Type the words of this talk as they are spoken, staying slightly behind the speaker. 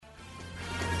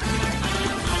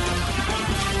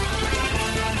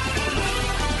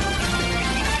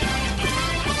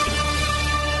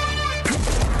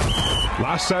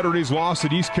Last Saturday's loss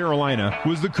at East Carolina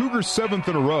was the Cougars' 7th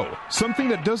in a row, something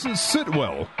that doesn't sit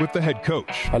well with the head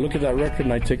coach. I look at that record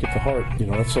and I take it to heart.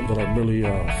 That's something that I'm really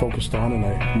focused on, and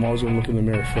I'm always going to look in the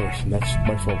mirror first, and that's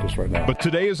my focus right now. But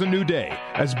today is a new day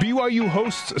as BYU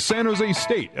hosts San Jose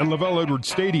State at LaVell Edwards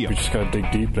Stadium. We just got to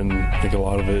dig deep, and I think a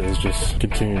lot of it is just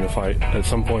continuing to fight. At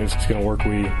some point, it's going to work.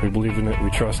 We believe in it.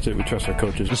 We trust it. We trust our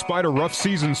coaches. Despite a rough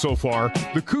season so far,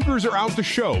 the Cougars are out to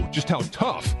show just how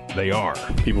tough they are.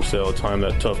 People say all the time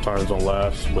that tough times don't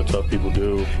last, but tough people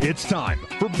do. It's time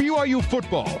for BYU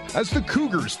football as the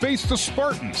Cougars face the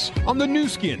Spartans on the new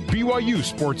skin BYU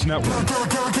Sports Network.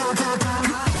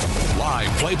 Live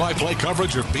play-by-play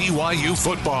coverage of BYU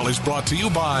football is brought to you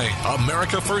by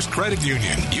America First Credit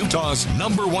Union, Utah's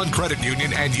 #1 credit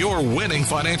union and your winning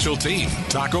financial team.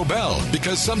 Taco Bell,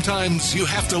 because sometimes you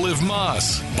have to live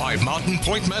Moss. By Mountain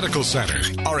Point Medical Center.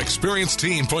 Our experienced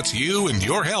team puts you and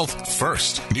your health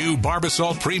first. New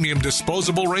Barbasol Premium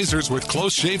Disposable Razors with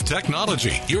close shave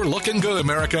technology. You're looking good,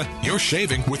 America. You're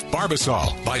shaving with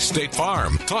Barbasol. By State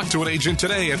Farm. Talk to an agent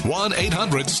today at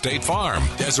 1-800-STATE-FARM.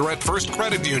 Deseret First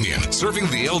Credit Union. Serving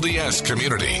the LDS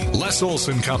community. Les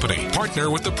Olson Company. Partner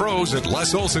with the pros at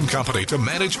Les Olson Company to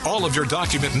manage all of your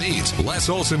document needs. Les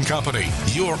Olson Company,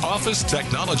 your office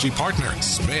technology partner.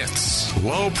 Smith's.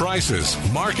 Low prices.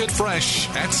 Market fresh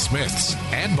at Smith's.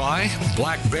 And by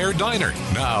Black Bear Diner.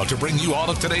 Now, to bring you all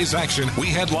of today's action, we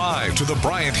head live to the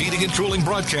Bryant Heating and Cooling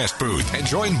broadcast booth and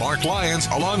join Mark Lyons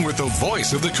along with the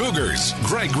voice of the Cougars,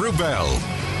 Greg Wrubell.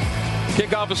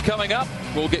 Kickoff is coming up.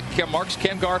 We'll get Mark's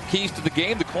Ken Garff keys to the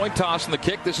game, the coin toss and the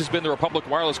kick. This has been the Republic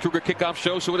Wireless Cougar Kickoff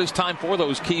Show, so it is time for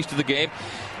those keys to the game.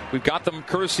 We've got them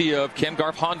courtesy of Ken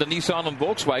Garff, Honda, Nissan, and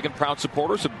Volkswagen, proud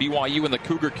supporters of BYU and the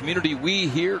Cougar community. We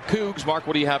here, Cougs. Mark,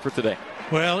 what do you have for today?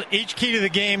 Well, each key to the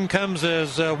game comes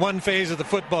as one phase of the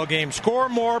football game. Score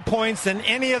more points than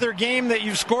any other game that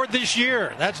you've scored this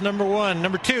year. That's number one.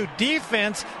 Number two,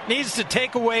 defense needs to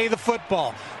take away the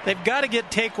football. They've got to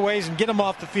get takeaways and get them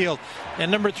off the field.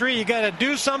 And number three, you got to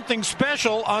do something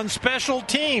special on special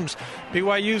teams.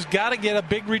 BYU's got to get a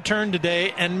big return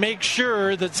today and make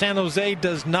sure that San Jose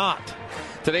does not.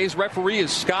 Today's referee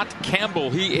is Scott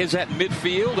Campbell. He is at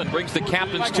midfield and brings the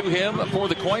captains to him for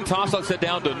the coin toss. Let's head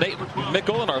down to Nate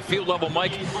Mickle and our field level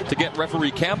mic to get referee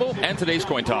Campbell and today's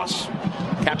coin toss.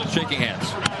 Captain shaking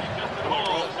hands.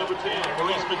 Number 10,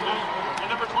 Maurice McKnight, and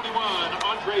number 21,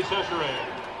 Andre Chachere.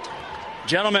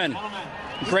 Gentlemen,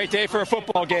 great day for a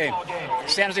football game.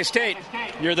 San Jose State,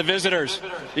 you're the visitors.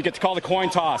 You get to call the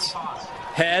coin toss.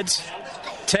 Heads,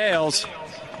 tails,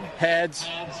 heads,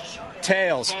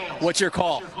 tails. What's your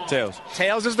call? Tails.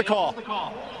 Tails is the call.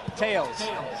 Tails.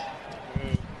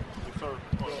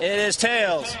 It is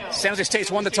tails. San Jose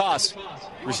State's won the toss.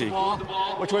 Receive.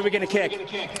 Which way are we going to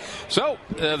kick? So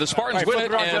the Spartans win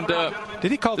it, and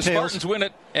did he call the tails? Spartans win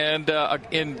it, and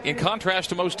in contrast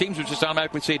to most teams, which just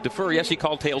automatically say defer, yes, he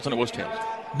called tails, and it was tails.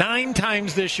 9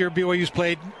 times this year BYU's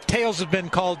played. Tails have been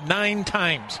called 9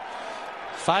 times.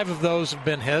 5 of those have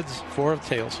been heads, 4 of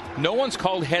tails. No one's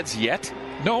called heads yet.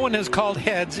 No one has called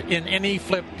heads in any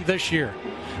flip this year.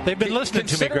 They've been listening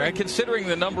to me, Greg. Considering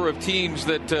the number of teams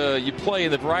that you play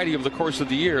in the variety of the course of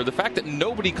the year, the fact that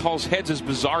nobody calls heads is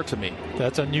bizarre to me.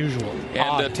 That's unusual.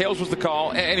 And tails was the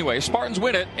call. Anyway, Spartans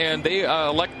win it, and they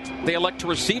elect to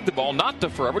receive the ball, not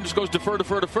defer. Everyone just goes defer,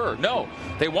 defer, defer. No,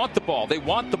 they want the ball. They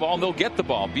want the ball, and they'll get the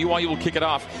ball. BYU will kick it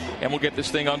off, and we'll get this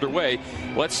thing underway.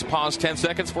 Let's pause 10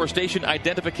 seconds for station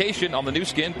identification on the new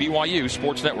skin BYU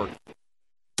Sports Network.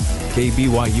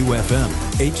 KBYU-FM,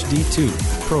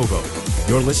 HD2, Provo.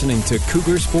 You're listening to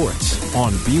Cougar Sports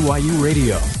on BYU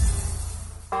Radio.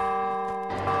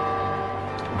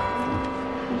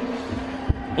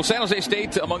 Well, San Jose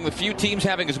State, among the few teams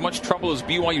having as much trouble as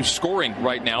BYU scoring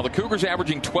right now. The Cougars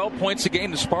averaging 12 points a game.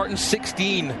 The Spartans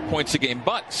 16 points a game.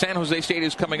 But San Jose State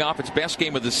is coming off its best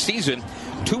game of the season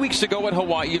 2 weeks ago at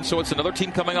Hawaii, and so it's another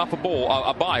team coming off a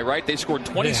bye, right? They scored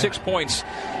 26 points.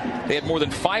 They had more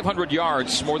than 500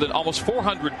 yards, more than almost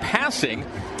 400 passing.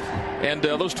 And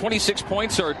those 26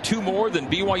 points are 2 more than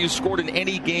BYU scored in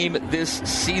any game this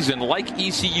season. Like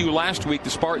ECU last week,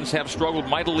 the Spartans have struggled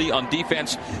mightily on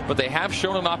defense, but they have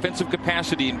shown an offensive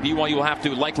capacity, and BYU will have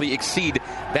to likely exceed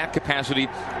that capacity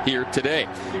here today.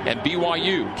 And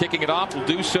BYU kicking it off will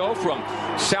do so from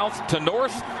south to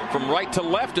north, from right to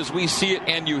left as we see it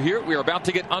and you hear it. We are about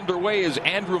to get underway as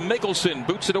Andrew Mickelson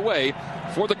boots it away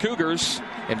for the Cougars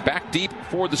and back deep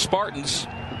for the Spartans.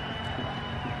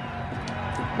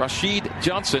 Rashid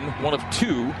Johnson, one of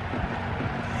 2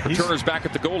 returners back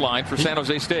at the goal line for San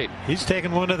Jose State. He's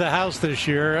taken one to the house this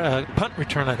year. Punt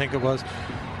return, I think it was.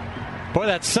 Boy,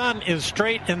 that sun is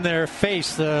straight in their face,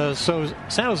 so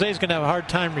San Jose is going to have a hard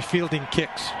time refielding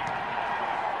kicks.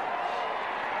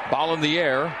 Ball in the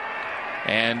air,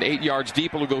 and 8 yards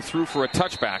deep. It'll go through for a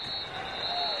touchback.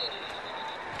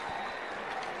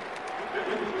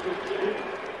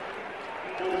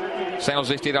 San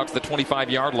Jose State out to the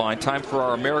 25-yard line. Time for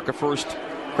our America First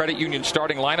Credit Union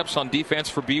starting lineups on defense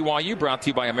for BYU. Brought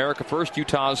to you by America First,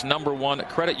 Utah's #1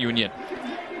 credit union.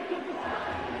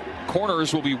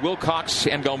 Corners will be Wilcox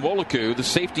and Gonwolaku. The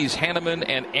safeties Hanneman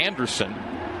and Anderson.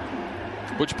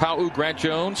 Butch Pau, Grant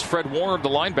Jones, Fred Warner, the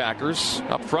linebackers.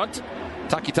 Up front,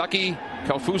 Takitaki,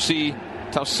 Kaufusi,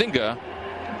 Tausinga,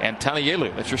 and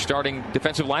Tanielu. That's your starting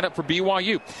defensive lineup for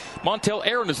BYU. Montel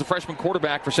Aaron is the freshman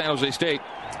quarterback for San Jose State.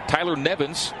 Tyler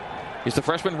Nevins is the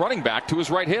freshman running back to his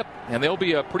right hip. And they'll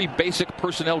be a pretty basic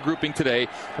personnel grouping today.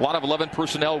 A lot of 11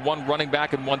 personnel, 1 running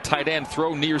back and 1 tight end.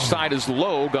 Throw near side is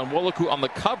low. Gonwolaku on the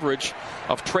coverage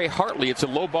of Trey Hartley. It's a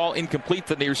low ball, incomplete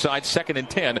to near side. 2nd and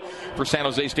 10 for San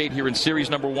Jose State here in series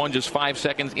number 1, just 5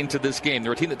 seconds into this game.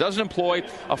 They're a team that doesn't employ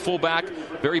a fullback.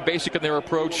 Very basic in their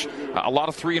approach. A lot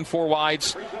of 3 and 4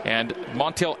 wides. And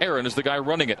Montel Aaron is the guy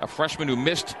running it. A freshman who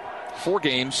missed 5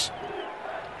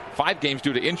 games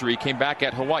due to injury, came back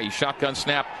at Hawaii. Shotgun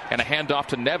snap and a handoff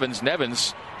to Nevins.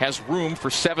 Nevins has room for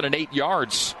 7 and 8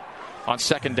 yards on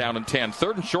 2nd down and 10.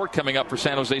 3rd and short coming up for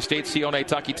San Jose State. Sione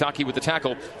Takitaki with the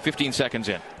tackle, 15 seconds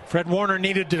in. Fred Warner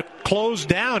needed to close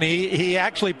down. He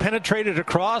actually penetrated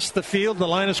across the field, the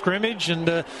line of scrimmage, and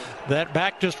that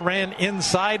back just ran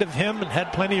inside of him and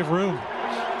had plenty of room.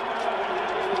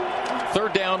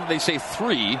 3rd down, they say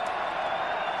 3.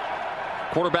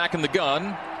 Quarterback in the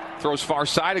gun. Throws far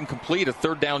side and complete. A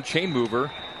 3rd down chain mover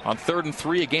on 3rd and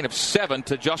 3. A gain of 7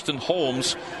 to Justin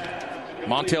Holmes.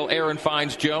 Montel Aaron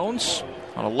finds Jones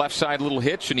on a left side little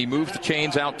hitch, and he moves the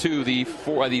chains out to the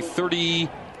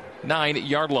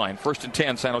 39-yard line. 1st and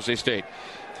 10, San Jose State.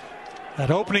 That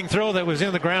opening throw that was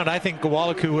in the ground, I think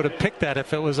Gonwolaku would have picked that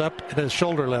if it was up at his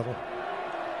shoulder level.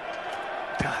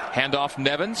 Handoff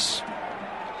Nevins.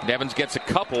 Nevins gets a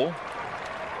couple.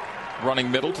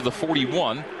 Running middle to the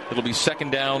 41. It'll be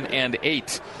 2nd down and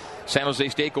 8. San Jose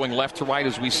State going left to right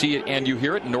as we see it and you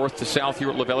hear it. North to south here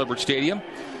at LaVell Edwards Stadium.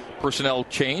 Personnel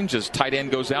change as tight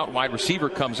end goes out, wide receiver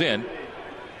comes in.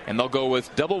 And they'll go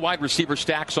with double wide receiver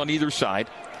stacks on either side.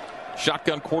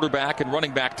 Shotgun quarterback and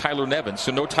running back Tyler Nevins.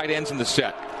 So no tight ends in the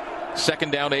set.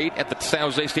 2nd down 8 at the San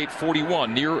Jose State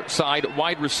 41. Near side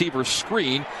wide receiver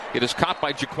screen. It is caught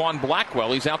by Jaquan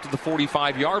Blackwell. He's out to the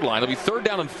 45-yard line. It'll be 3rd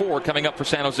down and 4 coming up for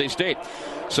San Jose State.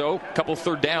 So a couple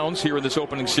 3rd downs here in this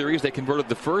opening series. They converted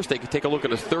the first. They can take a look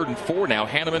at a 3rd and 4 now.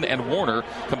 Hanneman and Warner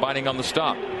combining on the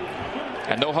stop.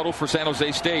 And no huddle for San Jose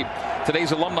State.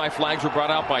 Today's alumni flags were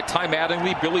brought out by Ty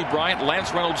Mattingly, Billy Bryant,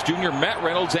 Lance Reynolds Jr., Matt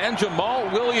Reynolds, and Jamal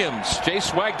Williams. Jay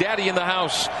Swag Daddy in the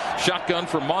house. Shotgun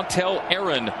for Montel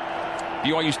Aaron.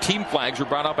 BYU's team flags were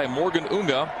brought out by Morgan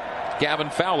Unga,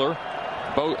 Gavin Fowler,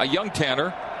 a young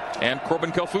Tanner, and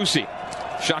Corbin Kaufusi.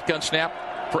 Shotgun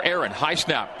snap for Aaron. High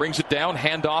snap. Brings it down.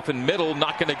 Handoff in middle.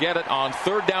 Not going to get it on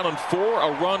 3rd down and 4.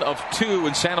 A run of 2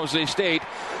 in San Jose State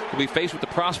will be faced with the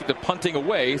prospect of punting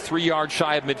away 3 yards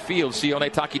shy of midfield.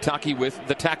 Sione Takitaki with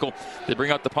the tackle. They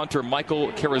bring out the punter,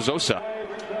 Michael Carrizosa.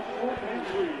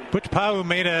 Butch Pau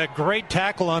made a great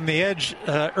tackle on the edge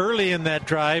early in that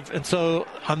drive, and so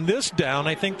on this down,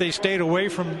 I think they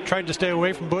tried to stay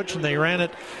away from Butch, and they ran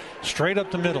it straight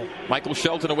up the middle. Michael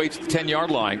Shelton awaits at the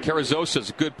 10-yard line.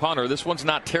 Carrizosa's a good punter. This one's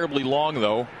not terribly long,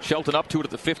 though. Shelton up to it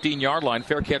at the 15-yard line.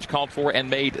 Fair catch called for and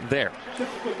made there.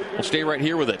 We'll stay right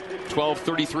here with it.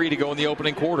 12:33 to go in the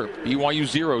opening quarter. BYU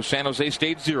 0, San Jose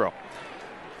State 0.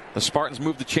 The Spartans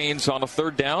moved the chains on a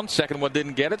 3rd down. Second one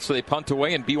didn't get it, so they punt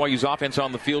away, and BYU's offense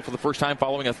on the field for the first time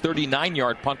following a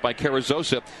 39-yard punt by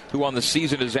Carrizosa, who on the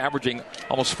season is averaging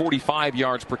almost 45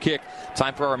 yards per kick.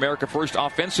 Time for our America First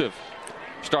offensive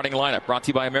starting lineup, brought to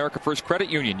you by America First Credit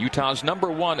Union, Utah's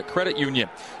 #1 credit union.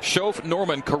 Schoaf,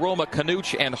 Norman, Karoma,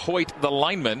 Kanuch, and Hoyt, the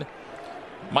linemen.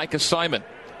 Micah Simon,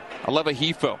 Aleva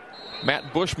Hifo,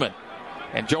 Matt Bushman,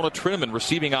 and Jonah Trinneman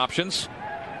receiving options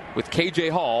with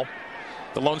KJ Hall,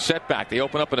 the lone setback. They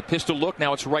open up in a pistol look.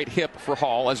 Now it's right hip for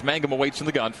Hall as Mangum awaits in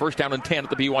the gun. 1st down and 10 at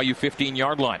the BYU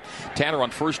 15-yard line. Tanner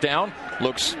on 1st down.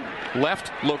 Looks left,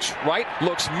 looks right,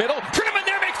 looks middle. Trinneman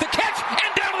there makes the catch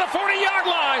and down to the 40-yard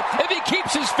line. If he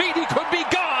keeps his feet, he could be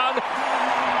gone.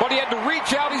 But he had to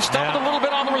reach out. He stumbled a little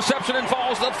bit on the reception and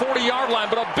falls to the 40-yard line.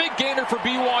 But a big gainer for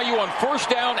BYU on 1st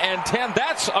down and 10.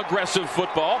 That's aggressive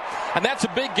football. And that's a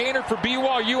big gainer for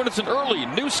BYU. And it's an early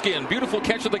Nu Skin. Beautiful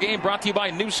catch of the game brought to you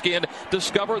by Nu Skin.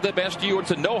 Discover the best you.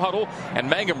 It's a no huddle. And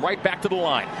Mangum right back to the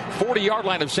line. 40-yard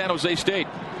line of San Jose State.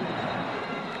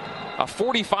 A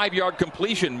 45-yard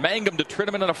completion. Mangum to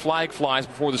Trineman, and a flag flies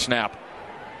before the snap.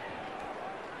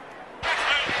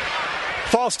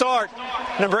 False start.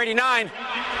 Number 89.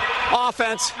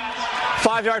 Offense.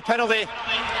 5-yard penalty.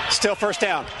 Still first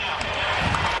down.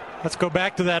 Let's go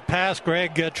back to that pass,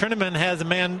 Greg. Trineman has a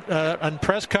man on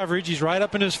press coverage. He's right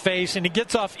up in his face, and he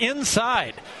gets off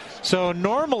inside. So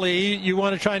normally you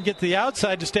want to try and get to the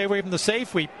outside to stay away from the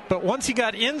safety. But once he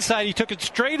got inside, he took it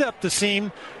straight up the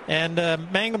seam, and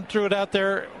Mangum threw it out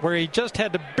there where he just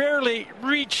had to barely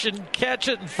reach and catch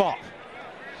it and fall.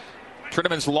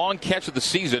 Trineman's long catch of the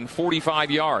season,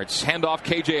 45 yards. Handoff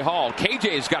KJ Hall.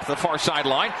 KJ's got to the far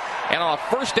sideline. And on a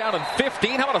first down and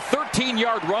 15, how about a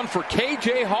 13-yard run for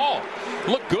KJ Hall?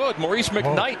 Looked good. Maurice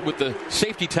McKnight with the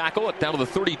safety tackle down to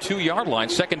the 32-yard line.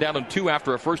 Second down and 2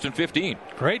 after a first and 15.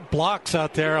 Great blocks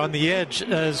out there on the edge.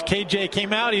 As KJ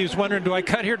came out, he was wondering, do I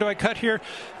cut here, do I cut here?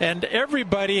 And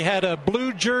everybody had a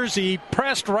blue jersey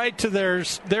pressed right to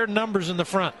their numbers in the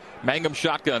front. Mangum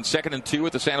shotgun, 2nd and 2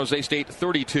 at the San Jose State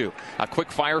 32. A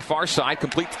quick fire far side,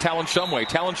 complete to Talon Shumway.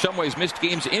 Talon Shumway's missed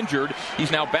games injured.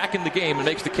 He's now back in the game and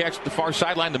makes the catch at the far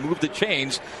sideline to move the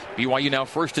chains. BYU now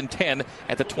 1st and 10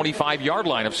 at the 25-yard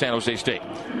line of San Jose State.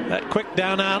 That quick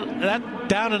down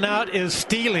and out is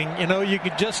stealing. You know, you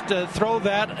could just throw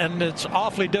that, and it's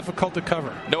awfully difficult to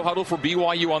cover. No huddle for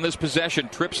BYU on this possession.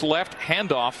 Trips left,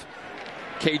 handoff.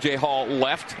 KJ Hall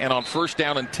left, and on first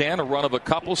down and 10, a run of a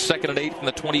couple. 2nd and 8 from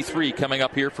the 23 coming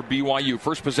up here for BYU.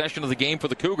 First possession of the game for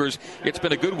the Cougars. It's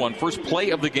been a good one. First play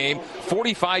of the game,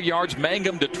 45 yards,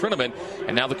 Mangum to Trineman.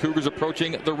 And now the Cougars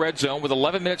approaching the red zone with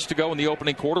 11 minutes to go in the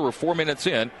opening quarter. We're 4 minutes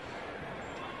in.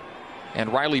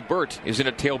 And Riley Burt is in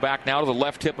a tailback now to the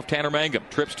left hip of Tanner Mangum.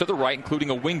 Trips to the right,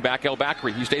 including a wingback, El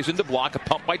Bakri. He stays in the block, a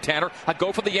pump by Tanner, a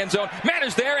go for the end zone. Man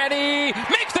is there, and he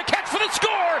makes the catch for the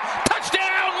score.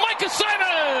 Touchdown, Micah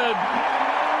Simon!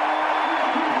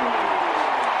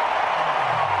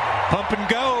 Pump and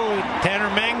go. Tanner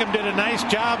Mangum did a nice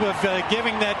job of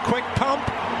giving that quick pump.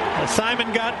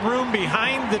 Simon got room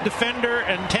behind the defender,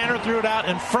 and Tanner threw it out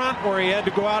in front where he had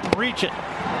to go out and reach it.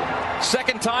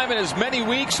 Second time in as many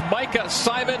weeks, Micah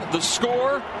Simon, the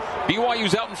score.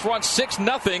 BYU's out in front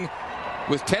 6-0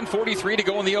 with 10:43 to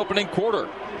go in the opening quarter.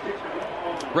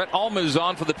 Brett Alma is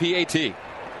on for the PAT.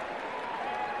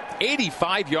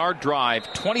 85-yard drive,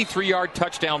 23-yard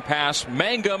touchdown pass.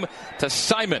 Mangum to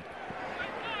Simon.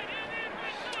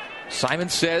 Simon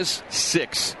says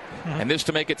 6, and this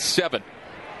to make it 7.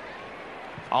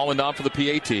 All in on for the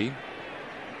PAT.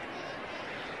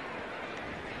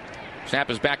 Snap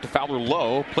is back to Fowler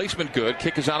low. Placement good.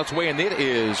 Kick is on its way, and it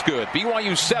is good.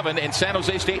 BYU 7 and San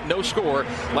Jose State no score.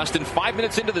 Less than 5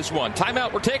 minutes into this one.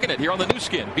 Timeout. We're taking it here on the new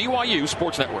skin, BYU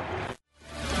Sports Network.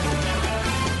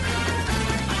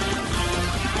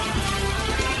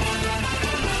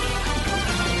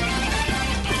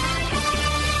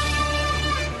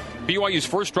 BYU's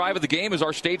first drive of the game is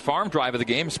our State Farm drive of the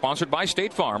game, sponsored by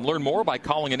State Farm. Learn more by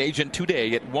calling an agent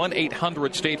today at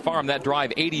 1-800-STATE-FARM. That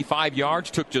drive, 85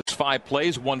 yards, took just 5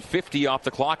 plays, 150 off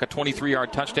the clock, a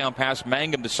 23-yard touchdown pass,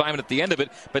 Mangum to Simon at the end of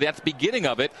it. But at the beginning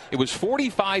of it, it was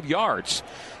 45 yards.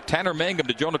 Tanner Mangum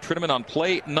to Jonah Trineman on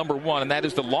play number 1, and that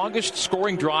is the longest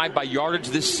scoring drive by yardage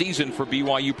this season for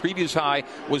BYU. Previous high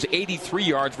was 83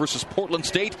 yards versus Portland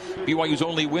State. BYU's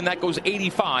only win, that goes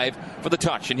 85 for the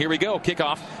touch. And here we go,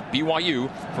 kickoff, BYU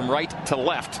from right to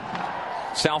left,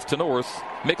 south to north.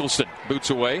 Mickelson boots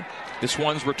away. This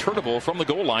one's returnable from the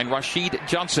goal line. Rashid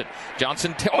Johnson.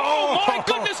 Oh my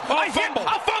goodness! A fumble,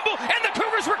 and the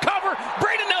Cougars recover.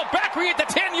 Braden El Bakri at the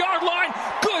 10-yard line.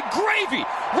 Good gravy!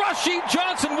 Rashid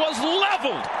Johnson was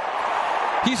leveled.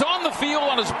 He's on the field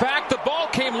on his back. The ball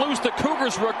came loose. The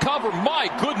Cougars recover. My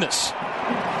goodness!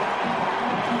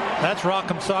 That's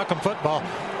rock'em sock'em football.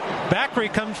 El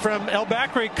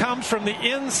Bakri comes from the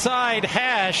inside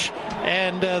hash,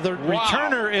 and the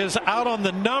returner is out on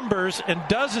the numbers and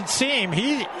doesn't see him.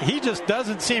 He just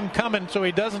doesn't see him coming, so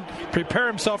he doesn't prepare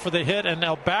himself for the hit, and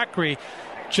El Bakri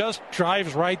just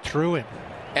drives right through him.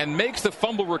 And makes the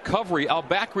fumble recovery. El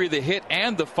Bakri the hit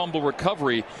and the fumble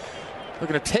recovery. We're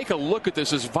going to take a look at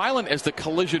this. As violent as the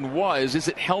collision was, is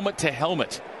it helmet to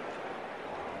helmet?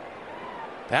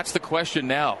 That's the question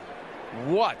now.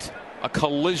 What a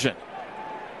collision.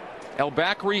 El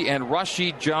Bakri and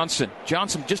Rashid Johnson.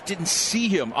 Johnson just didn't see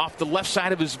him off the left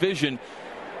side of his vision,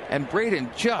 and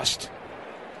Braden just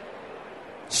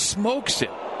smokes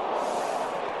him.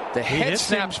 The head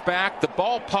snaps back, the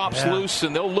ball pops loose,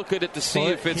 and they'll look at it to see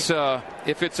if it's a.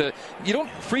 You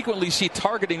don't frequently see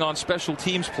targeting on special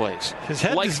teams plays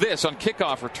like this on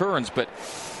kickoff returns, but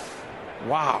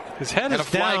Wow. His head and is a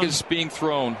flag down. is being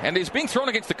thrown. And it's being thrown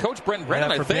against the coach, Brent Brennan,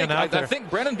 Yeah, I for think. being out there. I think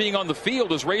Brennan being on the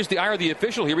field has raised the ire of the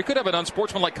official here. We could have an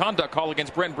unsportsmanlike conduct call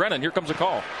against Brent Brennan. Here comes a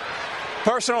call.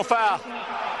 Personal foul.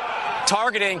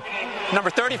 Targeting number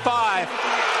 35.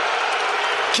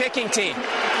 Kicking team.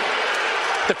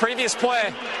 The previous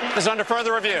play is under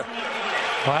further review.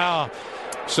 Wow.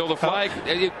 So the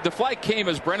flag came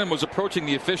as Brennan was approaching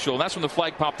the official, and that's when the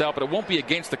flag popped out, but it won't be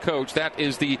against the coach. That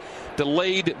is the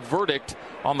delayed verdict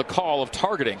on the call of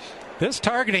targeting. This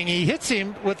targeting, he hits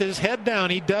him with his head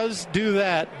down. He does do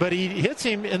that, but he hits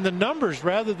him in the numbers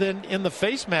rather than in the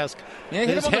face mask. Yeah, he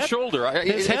hit him on the shoulder.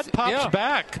 His head pops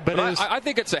back. But I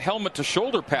think it's a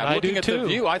helmet-to-shoulder pad. Looking at the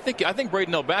view, I think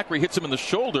Braden El-Bakri hits him in the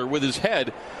shoulder with his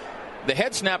head. The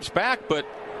head snaps back, but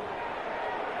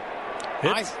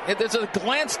there's a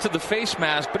glance to the face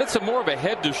mask, but it's more of a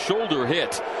head-to-shoulder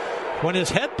hit. When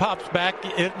his head pops back,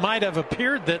 it might have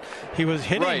appeared that he was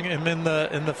hitting him in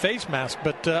the face mask,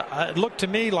 but it looked to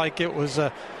me like it was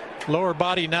a lower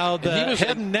body. Now the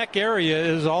head and neck area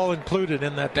is all included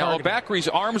in that. Now El-Bakri's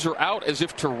arms are out as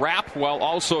if to wrap while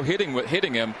also hitting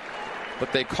him,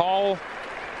 but they call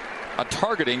a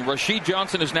targeting. Rashid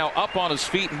Johnson is now up on his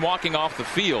feet and walking off the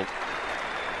field.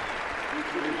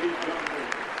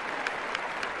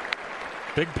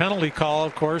 Big penalty call,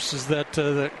 of course, is that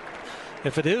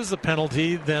if it is a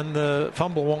penalty, then the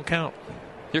fumble won't count.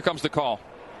 Here comes the call.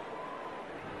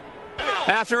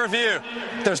 After review,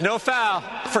 there's no foul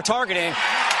for targeting.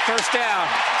 First down,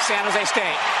 San Jose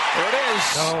State. There it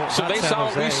is. No, so they saw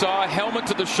what we Jose. saw, helmet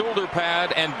to the shoulder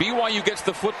pad, and BYU gets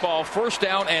the football. First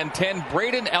down and 10.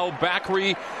 Braden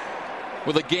El-Bakri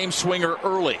with a game swinger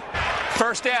early.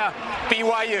 First down,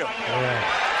 BYU.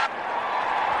 Yeah.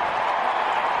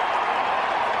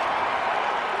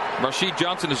 Rashid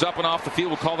Johnson is up and off the field.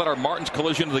 We'll call that our Martin's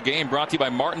Collision of the game, brought to you by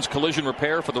Martin's Collision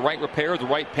Repair. For the right repair, the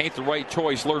right paint, the right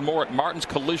choice. Learn more at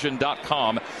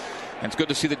martinscollision.com. And it's good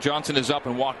to see that Johnson is up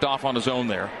and walked off on his own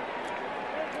there.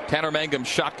 Tanner Mangum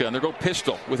shotgun. There go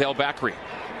pistol with El-Bakri.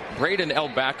 Braden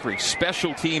El-Bakri,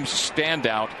 special teams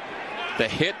standout. The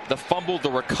hit, the fumble,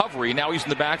 the recovery. Now he's in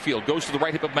the backfield. Goes to the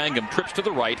right hip of Mangum. Trips to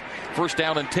the right. First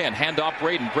down and 10. Hand off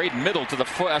Braden. Braden middle to the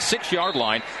 6-yard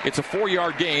line. It's a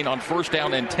 4-yard gain on first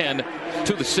down and 10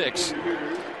 to the 6.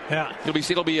 Yeah.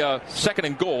 It'll be a second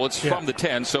and goal. It's from the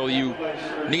 10, so you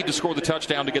need to score the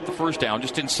touchdown to get the first down,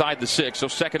 just inside the 6. So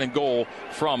second and goal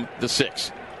from the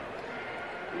 6.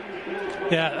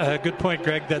 Yeah, good point,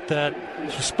 Greg, that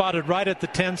spotted right at the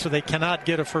 10, so they cannot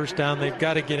get a first down. They've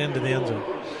got to get into the end zone.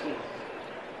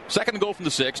 Second and goal from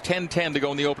the 6. 10-10 to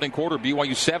go in the opening quarter.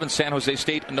 BYU 7, San Jose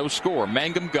State no score.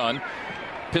 Mangum gun.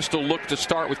 Pistol look to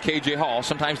start with KJ Hall.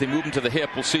 Sometimes they move him to the hip.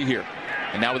 We'll see here.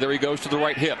 And now there he goes to the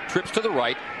right hip. Trips to the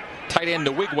right. Tight end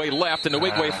Nwigwe left, and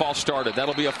Nwigwe false started.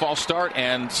 That'll be a false start,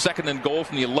 and second and goal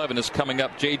from the 11 is coming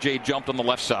up. JJ jumped on the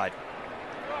left side.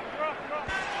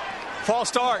 False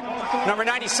start, number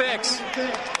 96.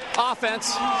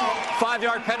 Offense,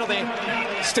 5-yard penalty,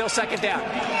 still second down.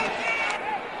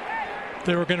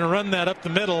 They were going to run that up the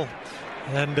middle,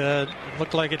 and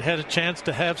looked like it had a chance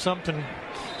to have something.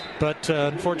 But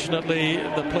unfortunately,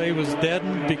 the play was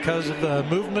deadened because of the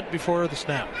movement before the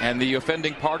snap. And the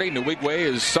offending party, Nwigwe,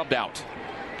 is subbed out.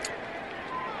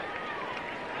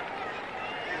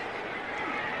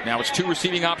 Now it's 2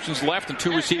 receiving options left and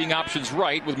 2 receiving options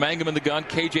right with Mangum in the gun.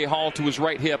 KJ Hall to his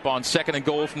right hip on second and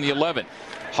goal from the 11.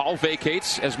 Hall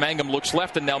vacates as Mangum looks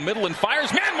left and now middle and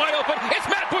fires. Man wide open. It's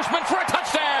Matt Bushman for a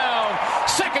touchdown.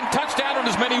 Second touchdown in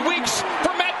as many weeks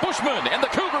for Matt Bushman. And the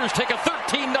Cougars take a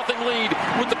 13-0 lead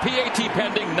with the PAT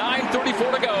pending.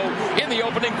 9:34 to go in the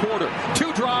opening quarter.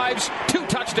 2 drives, 2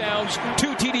 touchdowns,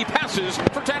 2 TD passes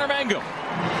for Tanner Mangum.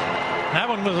 That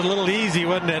one was a little easy,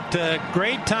 wasn't it?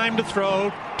 Great time to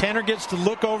throw. Tanner gets to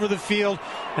look over the field,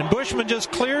 and Bushman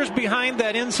just clears behind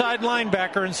that inside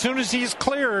linebacker. And as soon as he's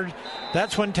cleared,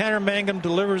 that's when Tanner Mangum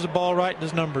delivers the ball right in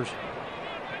his numbers.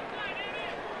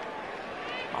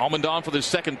 Almond on for the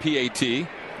second PAT.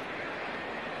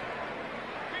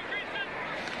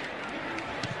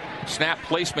 Snap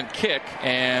placement kick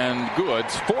and good.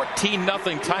 14-0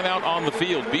 timeout on the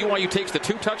field. BYU takes the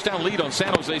 2-touchdown lead on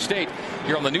San Jose State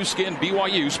here on the new skin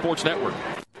BYU Sports Network.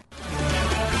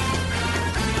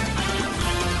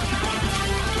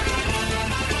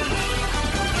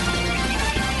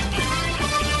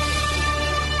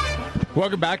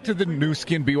 Welcome back to the Nu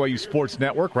Skin BYU Sports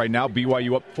Network. Right now,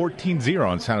 BYU up 14-0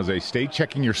 on San Jose State.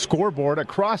 Checking your scoreboard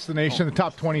across the nation, the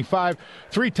top 25.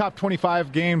 3 top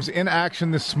 25 games in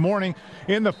action this morning.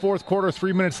 In the fourth quarter,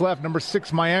 3 minutes left. Number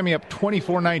 6, Miami up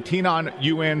 24-19 on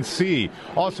UNC.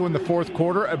 Also in the fourth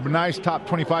quarter, a nice top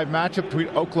 25 matchup between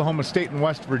Oklahoma State and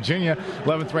West Virginia.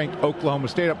 11th ranked Oklahoma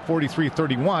State up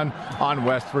 43-31 on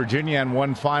West Virginia. And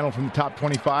one final from the top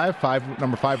 25,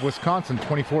 number 5, Wisconsin,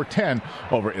 24-10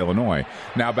 over Illinois.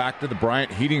 Now back to the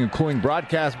Bryant Heating and Cooling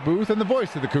broadcast booth and the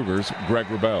voice of the Cougars, Greg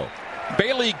Wrubell.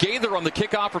 Bailey Gaither on the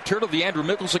kickoff return of the Andrew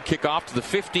Mickelson kickoff to the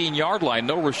 15-yard line.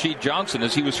 No Rashid Johnson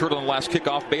as he was hurt on the last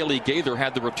kickoff. Bailey Gaither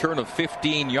had the return of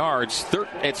 15 yards.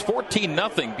 It's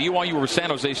 14-0 BYU over San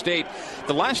Jose State.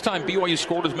 The last time BYU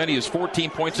scored as many as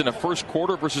 14 points in a first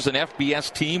quarter versus an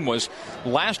FBS team was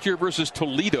last year versus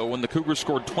Toledo when the Cougars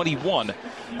scored 21.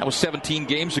 That was 17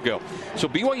 games ago. So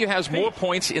BYU has more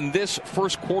points in this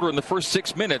first quarter in the first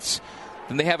 6 minutes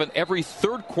than they have in every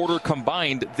third quarter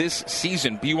combined this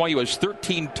season. BYU has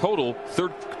 13 total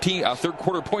third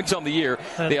quarter points on the year.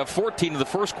 They have 14 in the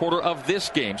first quarter of this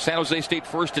game. San Jose State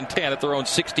first and 10 at their own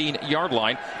 16-yard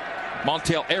line.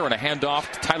 Montel Aaron, a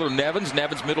handoff to Tyler Nevins.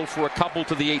 Nevins middle for a couple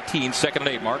to the 18, 2nd and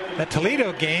 8, Mark. That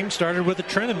Toledo game started with a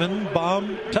Trinnaman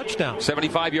bomb touchdown.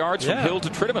 75 yards from Hill to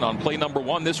Trinnaman on play number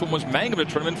 1. This one was Mangum to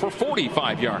Trinnaman for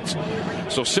 45 yards.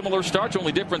 So similar starts.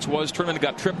 Only difference was Trinnaman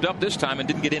got tripped up this time and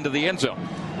didn't get into the end zone.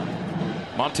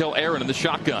 Montel Aaron in the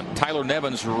shotgun. Tyler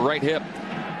Nevins, right hip.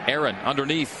 Aaron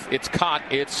underneath. It's caught.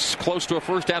 It's close to a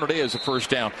first down. It is a first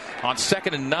down. On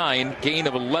 2nd and 9, gain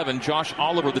of 11. Josh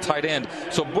Oliver, the tight end.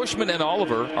 So Bushman and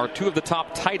Oliver are two of the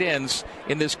top tight ends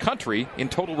in this country in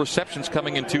total receptions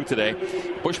coming into today.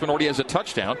 Bushman already has a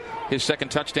touchdown. His second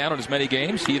touchdown in as many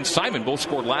games. He and Simon both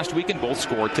scored last week and both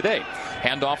scored today.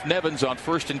 Handoff Nevins on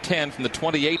 1st and 10 from the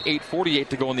 28. 8:48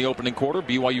 to go in the opening quarter.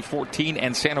 BYU 14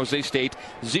 and San Jose State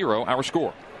 0. Our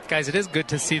score. Guys, it is good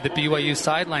to see the BYU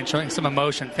sideline showing some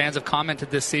emotion. Fans have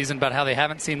commented this season about how they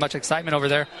haven't seen much excitement over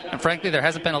there. And frankly, there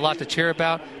hasn't been a lot to cheer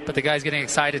about. But the guys getting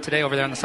excited today over there on the